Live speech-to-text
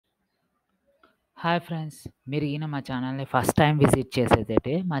Hi friends. మీరు ఈయన మా ఛానల్‌ని ఫస్ట్ టైం విజిట్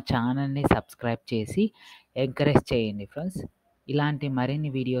చేసేదైతే మా ఛానల్‌ని సబ్స్క్రైబ్ చేసి ఎంకరేజ్ చేయండి ఫ్రెండ్స్. ఇలాంటి మరిన్ని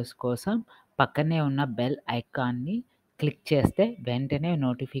వీడియోస్ కోసం పక్కనే ఉన్న బెల్ ఐకాన్‌ని క్లిక్ చేస్తే వెంటనే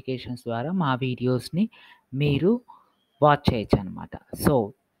నోటిఫికేషన్స్ ద్వారా మా వీడియోస్‌ని మీరు వాచ్ చేయొచ్చనమాట. సో,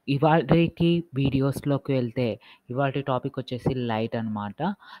 ఇవాల్టి వీడియోస్‌లోకి వెళ్తే ఇవాల్టి టాపిక్ వచ్చేసి లైట్ అనమాట.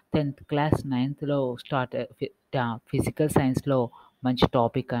 10థ్ క్లాస్ 9థ్‌లో స్టార్ట్ ఫిజికల్ సైన్స్‌లో మంచి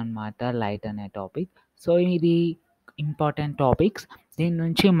టాపిక్ అనమాట లైట్ అనే టాపిక్. సో, ఇది ఇంపార్టెంట్ టాపిక్స్. దీని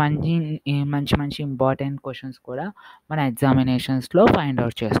నుంచి మంచి మంచి ఇంపార్టెంట్ క్వెషన్స్ కూడా మన ఎగ్జామినేషన్స్‌లో ఫైండ్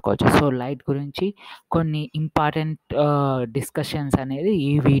ఔట్ చేసుకోవచ్చు. సో, లైట్ గురించి కొన్ని ఇంపార్టెంట్ డిస్కషన్స్ అనేది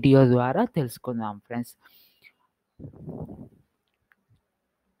ఈ వీడియో ద్వారా తెలుసుకుందాం ఫ్రెండ్స్.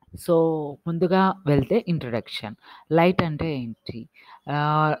 సో, ముందుగా వెళ్తే ఇంట్రడక్షన్. లైట్ అంటే ఏంటి?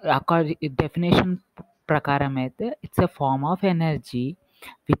 డెఫినిషన్ ప్రకారం అయితే it's a form of energy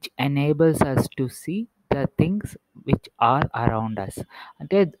which enables us to see the things which are around us.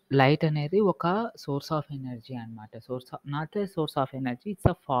 అంటే లైట్ అనేది ఒక సోర్స్ ఆఫ్ ఎనర్జీ అనమాట. Not a source of energy, it's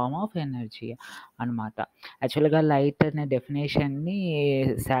a form of energy అనమాట. యాక్చువల్‌గా light అనే డెఫినేషన్‌ని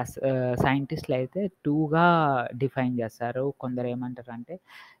సైంటిస్ట్‌లు అయితే 2గా define చేస్తారు. కొందరు ఏమంటారంటే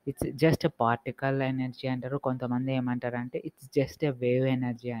it's just a particle energy అంటారు. కొంతమంది ఏమంటారంటే it's just a wave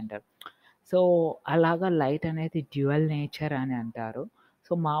energy అంటారు. సో, అలాగా లైట్ అనేది డ్యూయల్ నేచర్ అని అంటారు.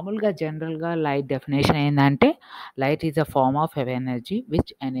 సో, మామూలుగా జనరల్‌గా లైట్ డెఫినేషన్ ఏందంటే light is a form of energy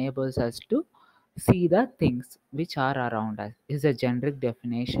which enables us to see the things which are around us is a generic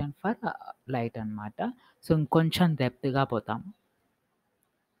definition for light అనమాట. So, ఇంకొంచెం డెప్త్‌గా పోతాం.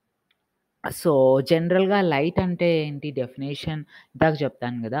 సో, జనరల్‌గా లైట్ అంటే ఏంటి డెఫినేషన్ ఇందాక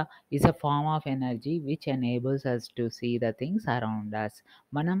చెప్పాను గదా! Is a form of energy which enables us to see the things around us.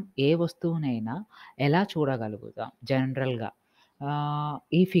 మనం ఏ వస్తువునైనా ఎలా చూడగలుగుతాం జనరల్‌గా.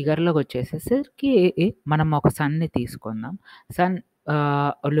 ఈ ఫిగర్‌లోకొచ్చేసేసరికి మనం ఒక సన్‌ని తీసుకుందాం. సన్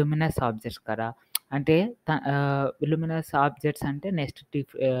ల్యూమినస్ ఆబ్జెక్ట్స్ కదా! అంటే ల్యూమినస్ ఆబ్జెక్ట్స్ అంటే నెక్స్ట్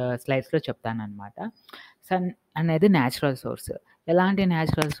స్లైడ్స్‌లో చెప్తాననమాట. సన్ అనేది న్యాచురల్ సోర్స్. ఎలాంటి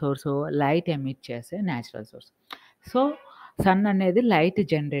న్యాచురల్ సోర్సు? లైట్ ఎమిట్ చేసే న్యాచురల్ సోర్స్. సో, సన్ అనేది లైట్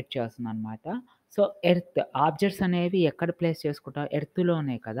జనరేట్ చేస్తుందనమాట. సో, ఆబ్జెక్ట్స్ అనేవి ఎక్కడ ప్లేస్ చేసుకుంటాం?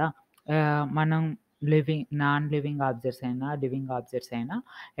 ఎర్త్‌లోనే కదా! మనం నాన్ లివింగ్ ఆబ్జెక్ట్స్ అయినా, లివింగ్ ఆబ్జెక్ట్స్ అయినా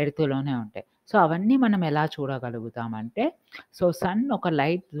ఎర్త్‌లోనే ఉంటాయి. సో, అవన్నీ మనం ఎలా చూడగలుగుతామంటే, సో, సన్ ఒక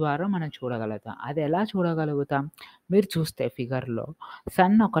లైట్ ద్వారా మనం చూడగలుగుతాం. అది ఎలా చూడగలుగుతాం? మీరు చూస్తే ఫిగర్‌లో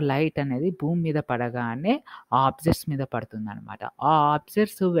సన్ ఒక లైట్ అనేది భూమి మీద పడగానే ఆ ఆబ్జెక్ట్స్ మీద పడుతుందనమాట. ఆ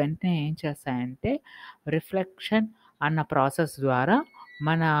ఆబ్జెక్ట్స్ వెంటనే ఏం చేస్తాయంటే రిఫ్లెక్షన్ అన్న ప్రాసెస్ ద్వారా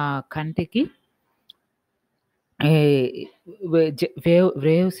మన కంటికి ఈ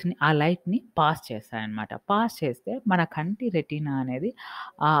వేవ్స్‌ని ఆ లైట్‌ని పాస్ చేస్తాయన్నమాట. పాస్ చేస్తే మన కంటి రెటీనా అనేది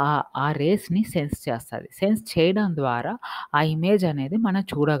ఆ రేస్‌ని సెన్స్ చేస్తది. సెన్స్ చేయడం ద్వారా ఆ ఇమేజ్ అనేది మనం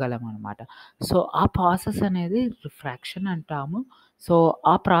చూడగలమనమాట. సో, ఆ ప్రాసెస్ అనేది రిఫ్రాక్షన్ అంటాము. సో,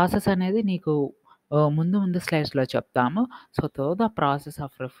 ఆ ప్రాసెస్ అనేది నీకు ముందు ముందు స్లైడ్స్‌లో చెప్తాము. So, through the process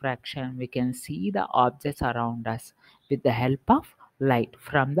of refraction we can see the objects around us with the help of light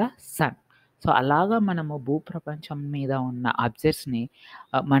from the sun. So, అలాగా మనము భూప్రపంచం మీద ఉన్న ఆబ్జెక్ట్స్‌ని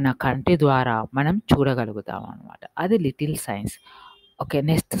మన కంటి ద్వారా మనం చూడగలుగుతామనమాట. అది little science. Okay.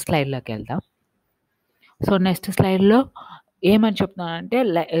 Next స్లైడ్‌లోకెళ్దాం. So, next స్లైడ్‌లో ఏమని చెప్తున్నానంటే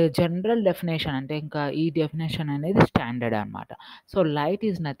జనరల్ డెఫినేషన్ అంటే ఇంకా ఈ డెఫినేషన్ అనేది స్టాండర్డ్ అనమాట. So, light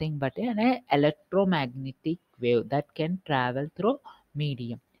is nothing but electromagnetic wave that can travel through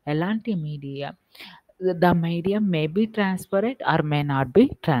medium. ఎలాంటి medium? The medium may be transparent are may not be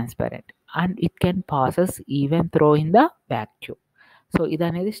transparent and it can passes even throw in the vacuum. So,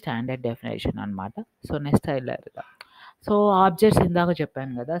 ఇదనేది standard definition అనమాట. So, next స్లైడ్‌లో వెళ్దాం. So, objects ఇందాక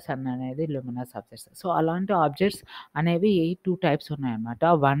చెప్పాను గదా! Sun అనేది luminous objects. So, అలాంటి objects అనేవి 2 types ఉన్నాయన్నమాట.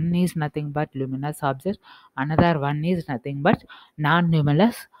 One is nothing but luminous objects. Another one is nothing but non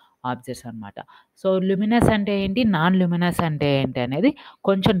luminous objects అనమాట. సో, ల్యూమినస్ అంటే ఏంటి? నాన్ ల్యూమినస్ అంటే ఏంటి? అనేది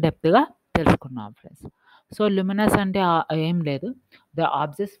కొంచెం డెప్త్‌గా తెలుసుకుందాం ఫ్రెండ్స్. సో, ల్యూమినస్ అంటే ఏం లేదు. The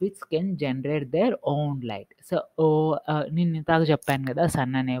objects which can generate their own light. So, నేను ఇందాక చెప్పాను గదా!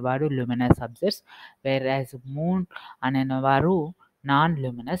 సన్ అనేవాడు ల్యూమినస్ ఆబ్జెక్ట్స్. వేర్‌యాజ్ మూన్ అనేవారు నాన్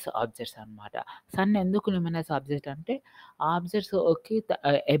ల్యూమినస్ ఆబ్జెక్ట్స్ అనమాట. సన్ ఎందుకు ల్యూమినస్ ఆబ్జెక్ట్ అంటే ఆబ్జెక్ట్స్‌కి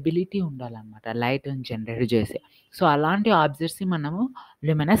ఎబిలిటీ ఉండాలనమాట లైట్‌ని జనరేట్ చేసే. సో, అలాంటి ఆబ్జెక్ట్స్‌ని మనము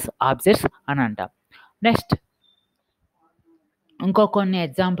ల్యూమినస్ ఆబ్జెక్ట్స్ అని అంటాం. నెక్స్ట్ కొన్ని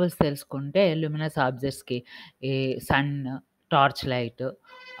ఎగ్జాంపుల్స్ తెలుసుకుంటే ల్యూమినస్ ఆబ్జెక్ట్స్‌కి ఈ sun, torch light,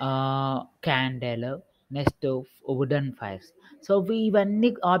 candle, next wooden fires. So, ఇవన్నీ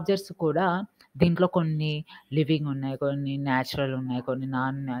ఆబ్జెక్ట్స్ కూడా దీంట్లో కొన్ని లివింగ్ ఉన్నాయి, కొన్ని న్యాచురల్ ఉన్నాయి, కొన్ని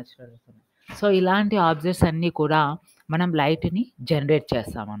నాన్ న్యాచురల్స్ ఉన్నాయి. సో, ఇలాంటి ఆబ్జెక్ట్స్ అన్నీ కూడా మనం లైట్‌ని జనరేట్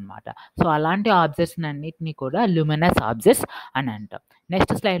చేస్తామనమాట. సో, అలాంటి ఆబ్జెక్ట్స్‌నన్నిటిని కూడా ల్యూమినస్ ఆబ్జెక్ట్స్ అని అంటాం.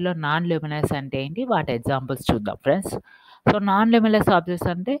 నెక్స్ట్ స్లైడ్‌లో నాన్ ల్యూమినస్ అంటే ఏంటి? వాటి ఎగ్జాంపుల్స్ చూద్దాం friends. So, non luminous objects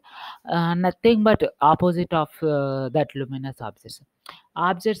అంటే nothing but opposite of that luminous objects.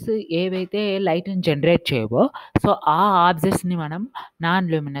 Objects ఏవైతే లైట్‌ని జనరేట్ చేయవో, సో, ఆ ఆబ్జెక్ట్స్‌ని మనం నాన్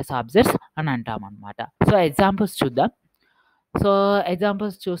ల్యూమినస్ ఆబ్జెక్ట్స్ అని అంటామనమాట. సో, ఎగ్జాంపుల్స్ చూద్దాం. సో,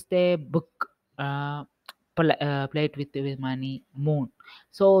 ఎగ్జాంపుల్స్ చూస్తే బుక్, ఆహ్, plate with money, moon.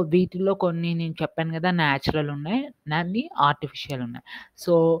 So, వీటిలో కొన్ని నేను చెప్పాను గదా! న్యాచురల్ ఉన్నాయి. అన్ని ఆర్టిఫిషియల్ ఉన్నాయి.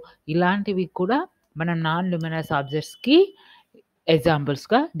 సో, ఇలాంటివి కూడా మనం నాన్ ల్యూమినస్ ఆబ్జెక్ట్స్‌కి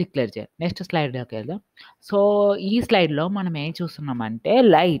ఎగ్జాంపుల్స్‌గా డిక్లేర్ చేయాలి. నెక్స్ట్ స్లైడ్‌లోకెళ్దాం. సో, ఈ స్లైడ్‌లో మనం ఏం చూస్తున్నామంటే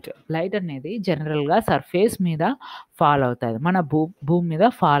లైట్ అనేది జనరల్‌గా సర్ఫేస్ మీద ఫాల్ అవుతది. మన భూమి మీద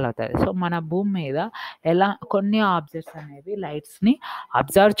ఫాల్ అవుతది. సో, మన భూమి మీద ఎలా కొన్ని ఆబ్జెక్ట్స్ అనేవి లైట్స్‌ని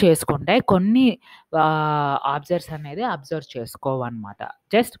అబ్జర్వ్ చేసుకుంటాయి. కొన్ని ఆబ్జెక్ట్స్ అనేది అబ్జర్వ్ చేసుకోవన్నమాట.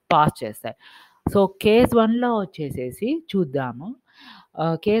 జస్ట్ పాస్ చేస్తాయి. సో, కేస్ 1లో వచ్చేసేసి చూద్దాము.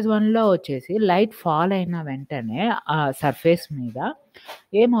 కేస్ 1లో వచ్చేసి లైట్ ఫాల్ అయిన వెంటనే ఆ సర్ఫేస్ మీద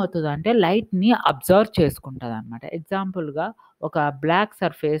ఏమవుతదంటే లైట్‌ని అబ్జర్వ్ చేసుకుంటదనమాట. ఎగ్జాంపుల్‌గా ఒక బ్లాక్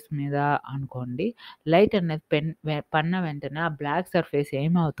సర్ఫేస్ మీద అనుకోండి. లైట్ అనేది పడిన వెంటనే ఆ బ్లాక్ సర్ఫేస్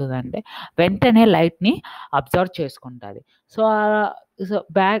ఏమవుతదంటే వెంటనే లైట్‌ని అబ్జర్వ్ చేసుకుంటది. So,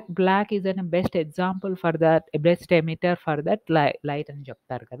 black is N best example for that, best emitter for that light అని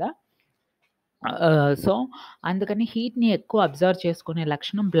చెప్తారు కదా! సో, అందుకని హీట్‌ని ఎక్కువ అబ్జర్వ్ చేసుకునే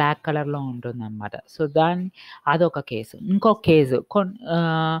లక్షణం బ్లాక్ కలర్‌లో ఉంటుందనమాట. సో, అదొక కేసు. ఇంకొక కేసు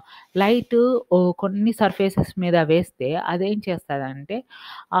లైటు కొన్ని సర్ఫేసెస్ మీద వేస్తే అదేం చేస్తదంటే,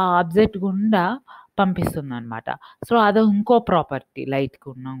 ఆ ఆబ్జెక్ట్ గుండా పంపిస్తుందనమాట. సో, అది ఇంకో ప్రాపర్టీ,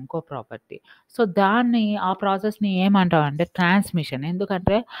 లైట్‌కున్న ఇంకో ప్రాపర్టీ. సో, ఆ ప్రాసెస్‌ని ఏమంటామంటే ట్రాన్స్మిషన్.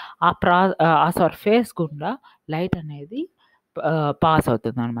 ఎందుకంటే, ఆ సర్ఫేస్ గుండా లైట్ అనేది పాస్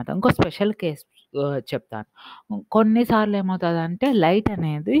అవుతుందనమాట. ఇంకో స్పెషల్ కేస్ చెప్తాను. కొన్ని సార్లు ఏమవుతదంటే లైట్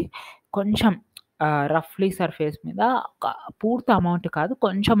అనేది కొంచెం రఫ్‌లీ సర్ఫేస్ మీద క పూర్తి అమౌంట్ కాదు,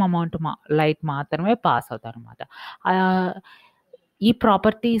 కొంచెం అమౌంట్ లైట్ మాత్రమే పాస్ అవుతాదనమాట. ఆహ్, ఈ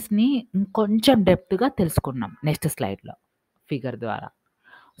ప్రాపర్టీస్‌ని ఇంకొంచెం డెప్త్‌గా తెలుసుకున్నాం నెక్స్ట్ స్లైడ్‌లో ఫిగర్ ద్వారా.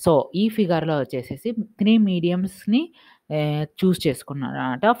 సో, ఈ ఫిగర్‌లో వచ్చేసేసి 3 మీడియమ్స్‌ని చూజ్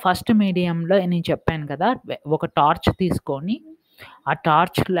చేసుకున్నాననమాట. ఫస్ట్ మీడియంలో నేను చెప్పాను కదా! ఒక టార్చ్ తీసుకొని, ఆ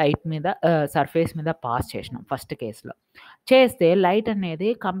టార్చ్ లైట్ మీద సర్ఫేస్ మీద పాస్ చేసినాం ఫస్ట్ కేస్‌లో. చేస్తే లైట్ అనేది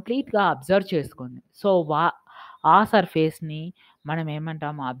కంప్లీట్‌గా అబ్జర్వ్ చేసుకుంది. సో, ఆ సర్ఫేస్‌ని మనం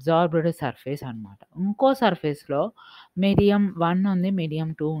ఏమంటాం అబ్జార్బ్డ్ సర్ఫేస్ అనమాట. ఇంకో సర్ఫేస్‌లో మీడియం 1 ఉంది, మీడియం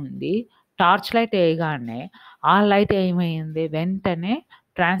 2 ఉంది. టార్చ్ లైట్ ఎయగానే ఆ లైట్ ఏమైంది వెంటనే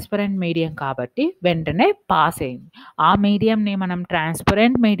ట్రాన్స్‌పరెంట్ మీడియం కాబట్టి వెంటనే పాస్ అయింది. ఆ మీడియంని మనం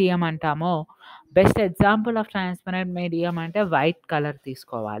ట్రాన్స్‌పరెంట్ మీడియం అంటాము. Best example of transparent medium అంటే వైట్ కలర్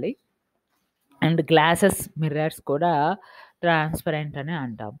తీసుకోవాలి. అండ్ గ్లాసెస్, మిర్రర్స్ కూడా ట్రాన్స్‌పరెంట్ అనే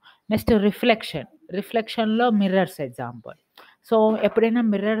అంటాం. Next రిఫ్లెక్షన్‌లో mirrors example. సో, ఎప్పుడైనా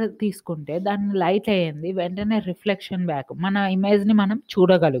మిర్రర్ తీసుకుంటే దాన్ని లైట్ అయ్యింది వెంటనే రిఫ్లెక్షన్ బ్యాక్ మన ఇమేజ్‌ని మనం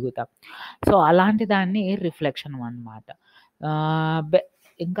చూడగలుగుతాం. సో, అలాంటి దాన్ని రిఫ్లెక్షన్ అనమాట. ఆహ్, బె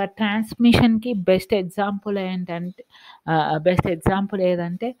ఇంకా ట్రాన్స్మిషన్‌కి బెస్ట్ ఎగ్జాంపుల్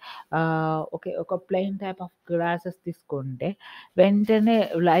ఏదంటే ఒక ప్లెయిన్ టైప్ ఆఫ్ గ్లాసెస్ తీసుకుంటే వెంటనే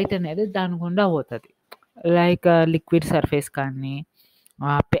లైట్ అనేది దాని గుండా పోతది. లైక్ లిక్విడ్ సర్ఫేస్ కానీ,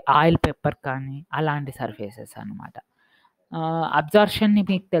 ఆయిల్ పేపర్ కానీ అలాంటి సర్ఫేసెస్ అనమాట. అబ్జార్ప్షన్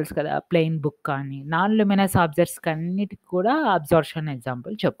మీకు తెలుసు కదా! ప్లెయిన్ బుక్ కానీ, నాన్ ల్యూమినస్ ఆబ్జెక్ట్స్‌కి అన్నిటికి కూడా అబ్జార్ప్షన్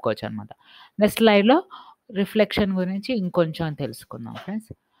ఎగ్జాంపుల్ చెప్పుకోవచ్చనమాట. నెక్స్ట్ స్లైడ్‌లో రిఫ్లెక్షన్ గురించి ఇంకొంచెం తెలుసుకుందాం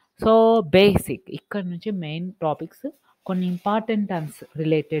ఫ్రెండ్స్. సో, ఇక్కడి నుంచి మెయిన్ టాపిక్స్ కొన్ని important terms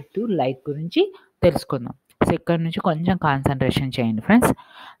related to light గురించి తెలుసుకుందాం. సో, ఇక్కడి నుంచి కొంచెం కాన్సంట్రేషన్ చేయండి ఫ్రెండ్స్.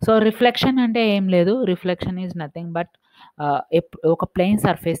 సో, రిఫ్లెక్షన్ అంటే ఏం లేదు. రిఫ్లెక్షన్ ఈజ్ నథింగ్ బట్ ఒక ప్లెయిన్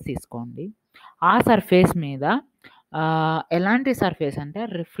సర్ఫేస్ తీసుకోండి. ఆ సర్ఫేస్ మీద ఎలాంటి సర్ఫేస్ అంటే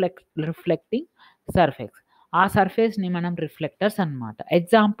రిఫ్లెక్టింగ్ సర్ఫేస్. ఆ సర్ఫేస్‌ని మనం రిఫ్లెక్టర్స్ అనమాట.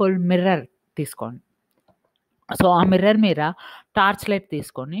 ఎగ్జాంపుల్ మిర్రర్ తీసుకోండి. సో, ఆ మిర్రర్ మీద టార్చ్ లైట్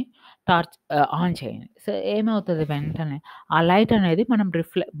తీసుకొని ఆన్ చేయండి. సో, ఏమవుతది వెంటనే ఆ లైట్ అనేది మనం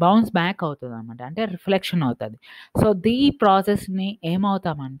బౌన్స్ బ్యాక్ అవుతదనమాట. అంటే రిఫ్లెక్షన్ అవుతది. సో, ప్రాసెస్‌ని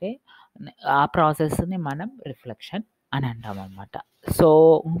ఏమవుతామంటే ఆ ప్రాసెస్‌ని మనం రిఫ్లెక్షన్ అని అంటామనమాట. సో,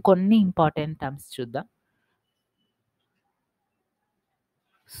 ఇంకొన్ని ఇంపార్టెంట్ టర్మ్స్ చూద్దాం.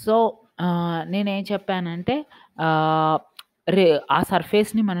 సో, నేనేం చెప్పానంటే ఆహ్, రి ఆ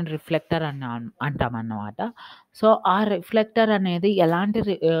సర్ఫేస్‌ని మనం రిఫ్లెక్టర్ అంటామన్నమాట. సో, ఆ రిఫ్లెక్టర్ అనేది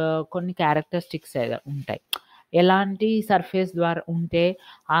కొన్ని క్యారెక్టరిస్టిక్స్ ఉంటాయి. ఎలాంటి సర్ఫేస్ ద్వారా ఉంటే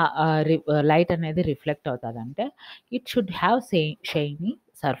లైట్ అనేది reflect అవుతదంటే, it should have shiny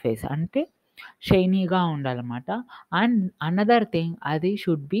surface. అంటే షైనీగా ఉండాలన్నమాట. అండ్ అనదర్ థింగ్ అది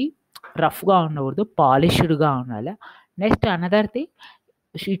షుడ్ బి రఫ్‌గా ఉండకూడదు. పాలిష్డ్‌గా ఉండాలి. Next another thing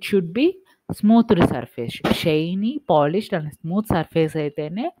it should be స్మూత్డ్ surface. Shiny, polished and smooth surface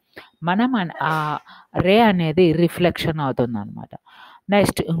అయితేనే మనం రే అనేది రిఫ్లెక్షన్ అవుతుందనమాట.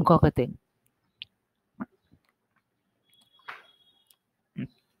 నెక్స్ట్ ఇంకొక థింగ్.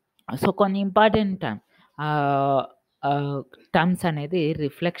 సో, కొన్ని ఇంపార్టెంట్ ఆహ్, టర్మ్స్ అనేది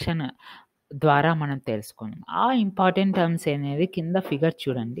రిఫ్లెక్షన్ ద్వారా మనం తెలుసుకున్నాం. ఆ ఇంపార్టెంట్ టర్మ్స్ అనేది కింద ఫిగర్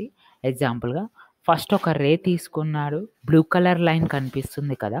చూడండి ఎగ్జాంపుల్‌గా. ఫస్ట్ ఒక రే తీసుకున్నాడు. బ్లూ కలర్ లైన్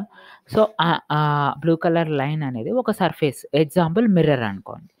కనిపిస్తుంది కదా! సో, బ్లూ కలర్ లైన్ అనేది ఒక సర్ఫేస్. ఎగ్జాంపుల్ మిర్రర్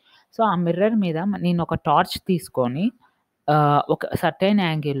అనుకోండి. సో, ఆ మిర్రర్ మీద నేను ఒక టార్చ్ తీసుకొని ఒక సర్టెన్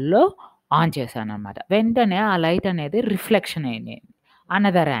యాంగిల్‌లో ఆన్ చేశాననమాట. వెంటనే ఆ లైట్ అనేది రిఫ్లెక్షన్ అయింది.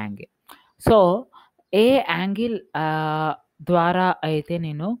 Another angle. సో, ఏ యాంగిల్ ద్వారా అయితే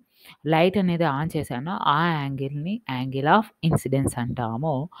నేను లైట్ అనేది ఆన్ చేశానో, ఆ యాంగిల్‌ని యాంగిల్ ఆఫ్ ఇన్సిడెన్స్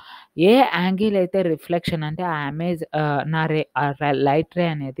అంటాము. ఏ యాంగిల్ అయితే రిఫ్లెక్షన్ అంటే ఆ ఇమేజ్ నా రే లైట్ రే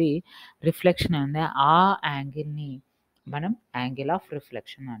అనేది రిఫ్లెక్షన్ ఉందో, ఆ యాంగిల్‌ని మనం యాంగిల్ ఆఫ్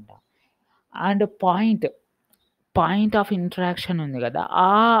రిఫ్లెక్షన్ అంటాం. అండ్ పాయింట్ ఆఫ్ ఇంటరాక్షన్ ఉంది గదా! ఆ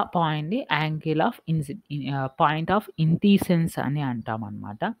పాయింట్‌ని పాయింట్ ఆఫ్ ఇంటిసెన్స్ అని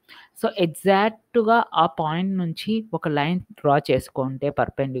అంటామనమాట. సో, ఎగ్జాక్ట్‌గా ఆ పాయింట్ నుంచి ఒక లైన్ డ్రా చేసుకుంటే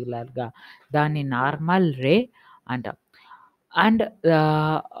పర్పెండిక్యులర్‌గా దాన్ని నార్మల్ రే అంటాం. అండ్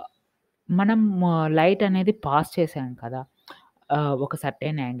ఆహ్, మనం లైట్ అనేది పాస్ చేసాం కదా! ఒక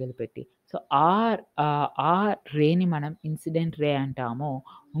సర్టెన్ యాంగిల్ పెట్టి. సో, ఆ రేని మనం ఇన్సిడెంట్ రే అంటాము.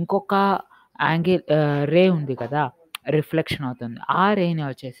 ఇంకొక రే ఉంది కదా! రిఫ్లెక్షన్ అవుతుంది. ఆ రేని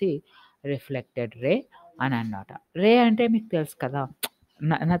వచ్చేసి రిఫ్లెక్టెడ్ రే అని అన్నమాట. రే అంటే మీకు తెలుసు కదా!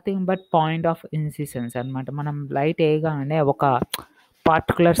 Nothing but point of incidence అనమాట. మనం లైట్ ఏయగానే ఒక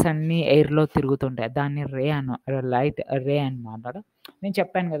పార్టిక్యులర్స్ అన్నీ ఎయిర్‌లో తిరుగుతుంటాయి. దాన్ని లైట్ రే అనమాట. నేను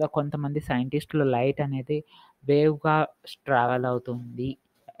చెప్పాను గదా! కొంతమంది సైంటిస్ట్‌లు లైట్ అనేది వేవ్‌గా ట్రావెల్ అవుతుంది.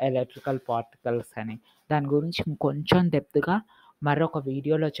 ఎలక్ట్రికల్ పార్టికల్స్ అని. దాని గురించి ఇంకొంచెం డెప్త్‌గా మరొక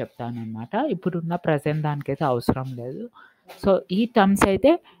వీడియోలో చెప్తాననమాట. ఇప్పుడున్న ప్రెజెంట్ దానికైతే అవసరం లేదు. సో, ఈ టర్మ్స్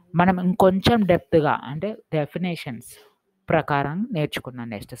అయితే మనం ఇంకొంచెం డెప్త్‌గా అంటే డెఫినేషన్స్ ప్రకారం నేర్చుకుందాం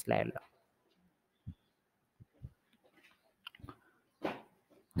నెక్స్ట్ స్లైడ్‌లో.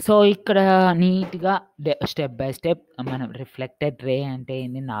 సో, ఇక్కడ నీట్‌గా స్టెప్ బై స్టెప్ మనం రిఫ్లెక్టెడ్ రే అంటే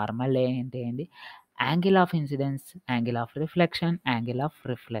ఏంది? నార్మల్ రే అంటే ఏంది? Angle of incidence, angle of reflection, angle of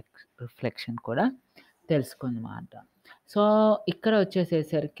reflection కూడా తెలుసుకుందమాట. సో, ఇక్కడ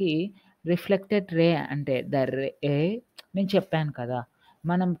వచ్చేసేసరికి రిఫ్లెక్టెడ్ రే అంటే రే నేను చెప్పాను కదా!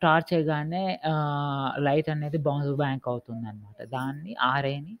 మనం టార్చ్ ఎయగానే లైట్ అనేది బౌన్స్ బ్యాక్ అవుతుందనమాట. దాన్ని ఆ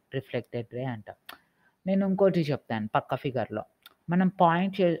రేని రిఫ్లెక్టెడ్ రే అంటాం. నేను ఇంకోటి చెప్తాను పక్క ఫిగర్‌లో. మనం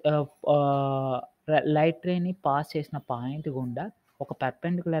పాయింట్ చే ఆహ్, ఆహ్, లైట్ రేని పాస్ చేసిన పాయింట్ గుండా ఒక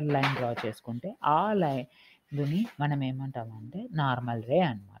పర్పెండిక్యులర్ లైన్ డ్రా చేసుకుంటే, ఆ లైన్‌ని మనం ఏమంటామంటే నార్మల్ రే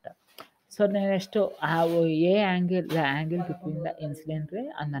అనమాట. So, next the angle between the incident ray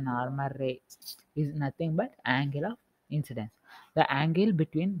and the normal ray is nothing but angle of incidence. The angle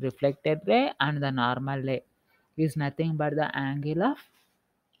between reflected ray and the normal ray is nothing but the angle of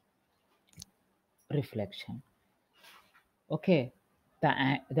reflection. Okay, the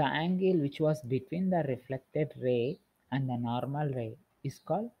angle which was between the reflected ray and the normal ray is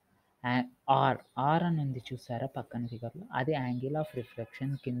called R. R అని ఉంది చూసారా పక్కన ఫిగర్‌లో, అది angle of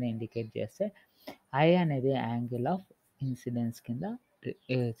reflection కింద indicate చేస్తే, I అనేది angle of incidence కింద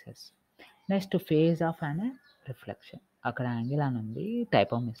చేస్తుంది. నెక్స్ట్ ఫేజ్ ఆఫ్ అనే రిఫ్లెక్షన్, అక్కడ యాంగిల్ అని ఉంది,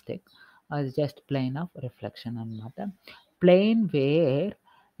 టైప్ ఆఫ్ మిస్టేక్. అది జస్ట్ ప్లేన్ ఆఫ్ రిఫ్లెక్షన్ అనమాట. Plane wear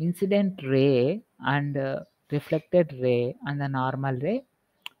incident ray and reflected ray and the normal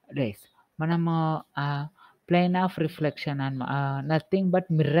race. మనము plane of reflection nothing but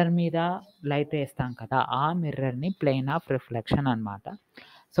mirror మీద లైట్ ఏస్తాం కదా! ఆ మిర్రర్‌ని ప్లేన్ ఆఫ్ రిఫ్లెక్షన్ అనమాట.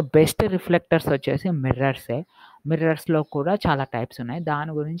 సో, బెస్ట్ రిఫ్లెక్టర్స్ వచ్చేసి మిర్రర్సే. మిర్రర్స్‌లో కూడా చాలా టైప్స్ ఉన్నాయి.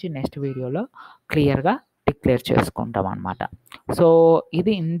 దాని గురించి నెక్స్ట్ వీడియోలో క్లియర్‌గా డిక్లేర్ చేసుకుంటామనమాట. సో,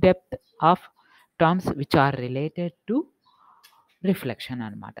 ఇది in depth of terms which are related to reflection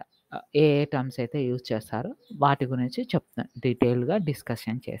అనమాట. ఏ టర్మ్స్ అయితే యూజ్ చేస్తారో వాటి గురించి డీటెయిల్‌గా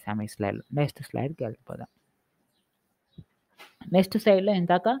డిస్కషన్ చేసాం ఈ స్లైడ్‌లో. నెక్స్ట్ స్లైడ్‌కెళ్ళిపోదాం. నెక్స్ట్ స్లైడ్‌లో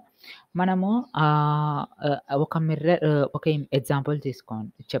ఇందాక మనము ఒక ఒక ఎగ్జాంపుల్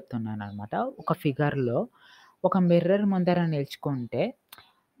చెప్తున్నాననమాట. ఒక ఫిగర్‌లో ఒక మిర్రర్ ముందర నిల్చుకుంటే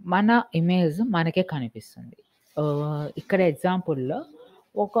మన ఇమేజ్ మనకే కనిపిస్తుంది. ఇక్కడ ఎగ్జాంపుల్‌లో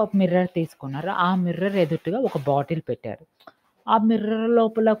ఒక మిర్రర్ తీసుకున్నారు. ఆ మిర్రర్ ఎదుటుగా ఒక బాటిల్ పెట్టారు. ఆ మిర్రర్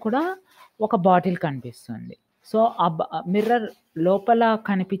లోపల కూడా ఒక బాటిల్ కనిపిస్తుంది. సో, మిర్రర్ లోపల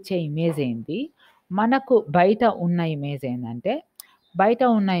కనిపించే ఇమేజ్ ఏంటి? మనకు బయట ఉన్న ఇమేజ్ ఏందంటే, బయట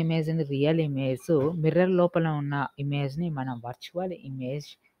ఉన్న ఇమేజ్‌ని రియల్ ఇమేజు, మిర్రర్ లోపల ఉన్న ఇమేజ్‌ని మనం వర్చువల్ ఇమేజ్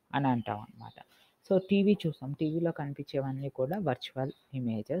అని అంటామనమాట. సో, టీవీ చూసాం. టీవీలో కనిపించేవన్నీ కూడా వర్చువల్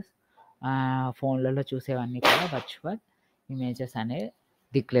ఇమేజెస్. ఫోన్‌లలో చూసేవన్నీ కూడా వర్చువల్ ఇమేజెస్ అనే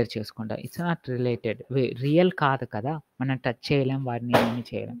డిక్లేర్ చేసుకుంటాం. It's not related. రియల్ కాదు కదా! మనం టచ్ చేయలేం. వాటిని ఏమి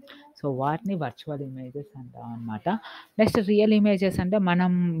చేయలేం. సో, వాటిని virtual images అంటామనమాట. Next real images అంటే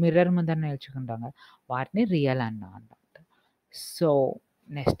మనం మిర్రర్ ముందర నిల్చుకుంటాం కదా! వాటిని రియల్ అంటాం అనమాట. సో,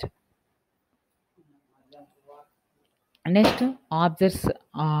 నెక్స్ట్ నెక్స్ట్ ఆబ్జెక్ట్స్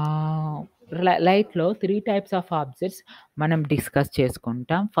లైట్‌లో 3 టైప్స్ ఆఫ్ ఆబ్జెక్ట్స్ మనం డిస్కస్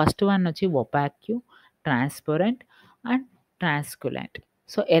చేసుకుంటాం. ఫస్ట్ వన్ వచ్చి ఒపాక్యూ, ట్రాన్స్పరెంట్ అండ్ ట్రాన్స్కులెంట్.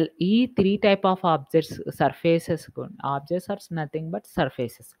 సో, ఈ 3 type of objects surfaces objects are nothing but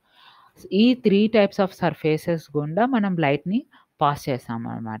surfaces. ఈ 3 టైప్స్ ఆఫ్ సర్ఫేసెస్ గుండా మనం లైట్‌ని పాస్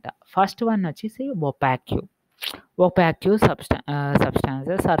చేస్తామనమాట. ఫస్ట్ వన్ వచ్చేసి ఒపాక్యూ.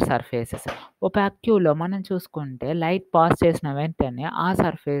 Substances are surfaces. ఒపాక్యూలో మనం చూసుకుంటే లైట్ పాస్ చేసిన వెంటనే ఆ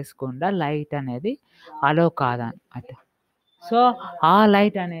సర్ఫేస్ గుండా లైట్ అనేది అలో కాదనమాట. సో, ఆ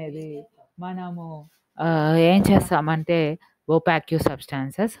లైట్ అనేది మనము ఏం చేస్తామంటే ఒపాక్యూ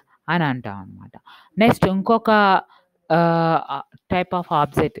సబ్‌స్టాన్సెస్ అని అంటామనమాట. నెక్స్ట్ ఇంకొక type of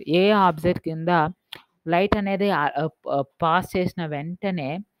object A object కింద లైట్ అనేది పాస్ చేసిన వెంటనే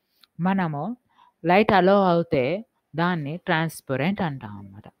మనము లైట్ అలో అవుతే దాన్ని ట్రాన్స్పరెంట్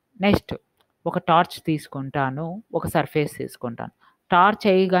అంటామనమాట. నెక్స్ట్ ఒక టార్చ్ తీసుకుంటాను. ఒక సర్ఫేస్ తీసుకుంటాను. టార్చ్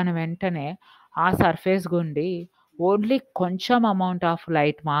ఎయగానే వెంటనే ఆ సర్ఫేస్ గుండి ఓన్లీ కొంచెం అమౌంట్ ఆఫ్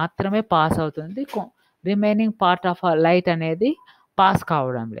లైట్ మాత్రమే పాస్ అవుతుంది. రిమైనింగ్ పార్ట్ ఆఫ్ లైట్ అనేది పాస్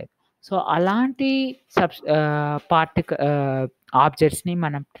కావడం లేదు. సో, అలాంటి ఆబ్జెక్ట్స్‌ని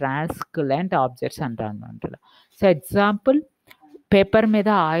మనం ట్రాన్స్కులెంట్ ఆబ్జెక్ట్స్ అంటామనమాట. సో, ఎగ్జాంపుల్ పేపర్ మీద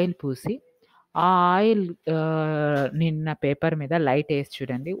ఆయిల్ పూసి, ఆ ఆయిల్ నిన్న పేపర్ మీద లైట్ ఏసి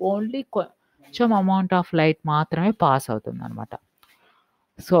చూడండి. ఓన్లీ కొంచెం అమౌంట్ ఆఫ్ లైట్ మాత్రమే పాస్ అవుతుందనమాట.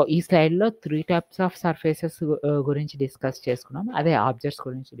 సో, ఈ స్లైడ్‌లో 3 టైప్స్ ఆఫ్ సర్ఫేసెస్ గురించి డిస్కస్ చేసుకున్నాం. అదే ఆబ్జెక్ట్స్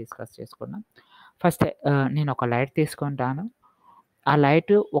గురించి డిస్కస్ చేసుకున్నాం. ఫస్ట్ నేనొక లైట్ తీసుకుంటాను. ఆ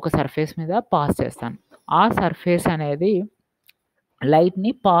లైట్ ఒక సర్ఫేస్ మీద పాస్ చేస్తాను. ఆ సర్ఫేస్ అనేది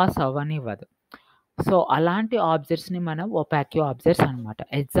లైట్‌ని పాస్ అవ్వనివ్వదు. సో, అలాంటి ఆబ్జెక్ట్స్‌ని మనం ఒపాక్యూ ఆబ్జెక్ట్స్ అనమాట.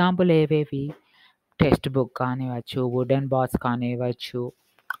 ఎగ్జాంపుల్ ఏవేవి? టెక్స్ట్ బుక్ కానివ్వచ్చు, వుడెన్ బాల్స్ కానివ్వచ్చు,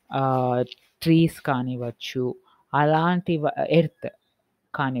 ఆహ్, ట్రీస్ కానివ్వచ్చు, అలాంటివ ఎర్త్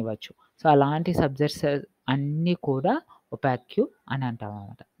కానివ్వచ్చు. సో, అలాంటి సబ్జెక్ట్స్ అన్నీ కూడా ఒపాక్యూ అని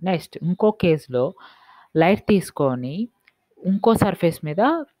అంటామనమాట. నెక్స్ట్ ఇంకో కేస్‌లో లైట్ తీసుకొని ఇంకో సర్ఫేస్ మీద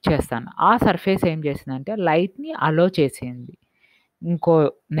చేస్తాను. ఆ సర్ఫేస్ ఏం చేసిందంటే లైట్‌ని అలో చేసింది. ఇంకో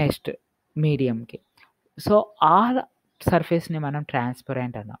నెక్స్ట్ మీడియంకి. సో, ఆ సర్ఫేస్‌ని మనం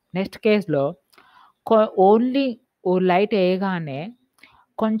ట్రాన్స్పరెంట్ అన్నాం. నెక్స్ట్ కేస్‌లో కొ ఓన్లీ లైట్ ఎయగానే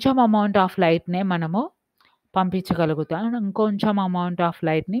కొంచెం అమౌంట్ ఆఫ్ లైట్‌నే మనము పంపించగలుగుతాం. ఇంకొంచెం అమౌంట్ ఆఫ్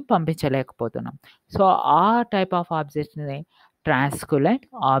లైట్‌ని పంపించలేకపోతున్నాం. సో, ఆ టైప్ ఆఫ్ ఆబ్జెక్ట్స్‌ని ట్రాన్స్కులెంట్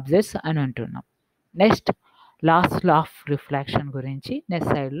ఆబ్జెక్ట్స్ అని అంటున్నాం. నెక్స్ట్ లా ఆఫ్ రిఫ్లెక్షన్ గురించి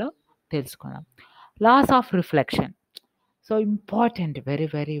నెక్స్ట్ స్లైడ్‌లో తెలుసుకుందాం. Loss of reflection. So, important. Very,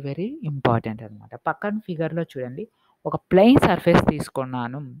 very, very important అనమాట. పక్కన ఫిగర్‌లో చూడండి. ఒక ప్లెయిన్ సర్ఫేస్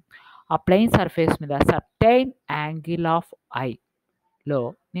తీసుకున్నాను. ఆ ప్లెయిన్ సర్ఫేస్ మీద సర్టెయిన్ యాంగిల్ ఆఫ్ ఐలో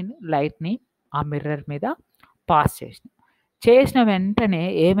నేను లైట్‌ని ఆ మిర్రర్ మీద పాస్ చేసిన. చేసిన వెంటనే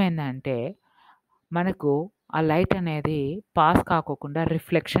ఏమైందంటే, మనకు ఆ లైట్ అనేది పాస్ కాకోకుండా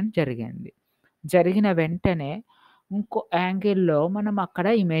రిఫ్లెక్షన్ జరిగింది. జరిగిన వెంటనే ఇంకో యాంగిల్‌లో మనం అక్కడ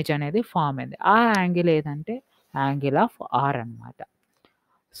ఇమేజ్ అనేది ఫార్మ్ అయింది. ఆ యాంగిల్ ఏదంటే యాంగిల్ ఆఫ్ ఆర్ అనమాట.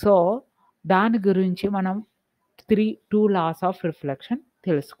 సో, దాని గురించి మనం 2 లాస్ ఆఫ్ రిఫ్లెక్షన్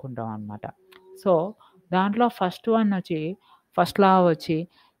తెలుసుకుంటాం అనమాట. సో, దాంట్లో ఫస్ట్ లా వచ్చి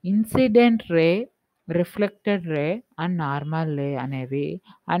incident ray, reflected ray and normal రే అనేవి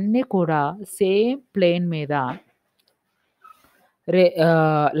అన్నీ కూడా సేమ్ ప్లేన్ మీద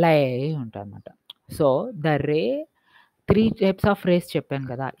లై అయ్యి ఉంటాయన్నమాట. So, the ray 3 types of race చెప్పాను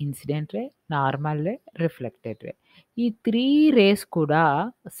కదా! ఇన్సిడెంట్ రే, నార్మల్ రే, రిఫ్లెక్టెడ్ రే. ఈ 3 రేస్ కూడా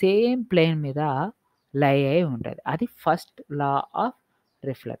సేమ్ ప్లేన్ మీద లై అయ్యి ఉంటది. అది first law of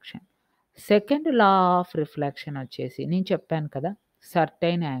reflection. Second law of reflection వచ్చేసి నేను చెప్పాను కదా!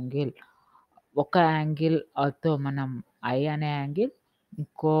 Certain angle. ఒక యాంగిల్‌తో మనం ఐ అనే యాంగిల్,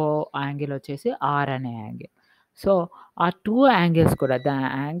 ఇంకో యాంగిల్ వచ్చేసి ఆర్ అనే యాంగిల్. సో, ఆ 2 యాంగిల్స్ కూడా the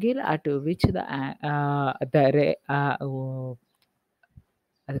angle at which the ray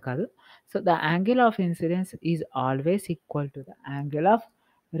అది కాదు. So, the angle of incidence is always equal to the angle of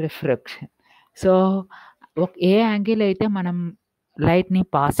refraction. So, A angle అయితే మనం లైట్‌ని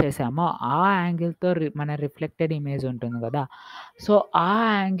పాస్ చేసామో, ఆ యాంగిల్‌తో మన రిఫ్లెక్టెడ్ ఇమేజ్ ఉంటుంది గదా! సో, ఆ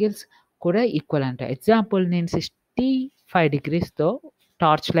యాంగిల్స్ కూడా ఈక్వల్ అంట. ఎగ్జాంపుల్ నేను 65 డిగ్రీస్‌తో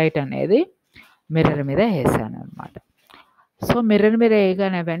టార్చ్ లైట్ అనేది మిర్రర్ మీద ఏసాననమాట. సో, మిర్రర్ మీద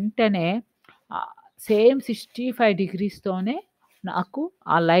ఏయగానే వెంటనే సేమ్ 65 డిగ్రీస్‌తోనే నాకు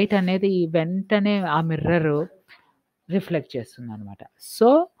ఆ లైట్ అనేది వెంటనే ఆ మిర్రరు రిఫ్లెక్ట్ చేస్తుందనమాట. సో,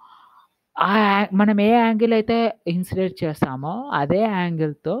 మనం ఏ యాంగిల్ అయితే ఇన్సిడెంట్ చేస్తామో అదే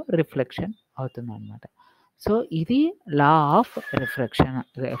యాంగిల్‌తో రిఫ్లెక్షన్ అవుతుందనమాట. సో, ఇది లా ఆఫ్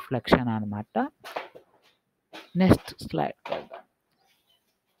రిఫ్లెక్షన్ అనమాట. Next slide.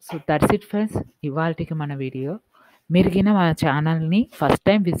 So, that's it friends. ఇవాల్టికి మన వీడియో. మీరు గిన మన ఛానల్‌ని ఫస్ట్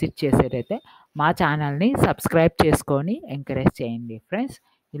టైమ్ విజిట్ చేసేదైతే మా ఛానల్‌ని సబ్స్క్రైబ్ చేసుకొని ఎంకరేజ్ చేయండి ఫ్రెండ్స్.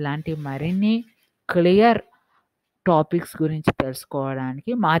 ఇలాంటి మరిన్ని క్లియర్ టాపిక్స్ గురించి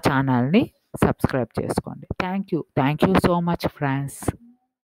తెలుసుకోవడానికి మా ఛానల్‌ని సబ్స్క్రైబ్ చేసుకోండి. Thank you. Thank you so much friends.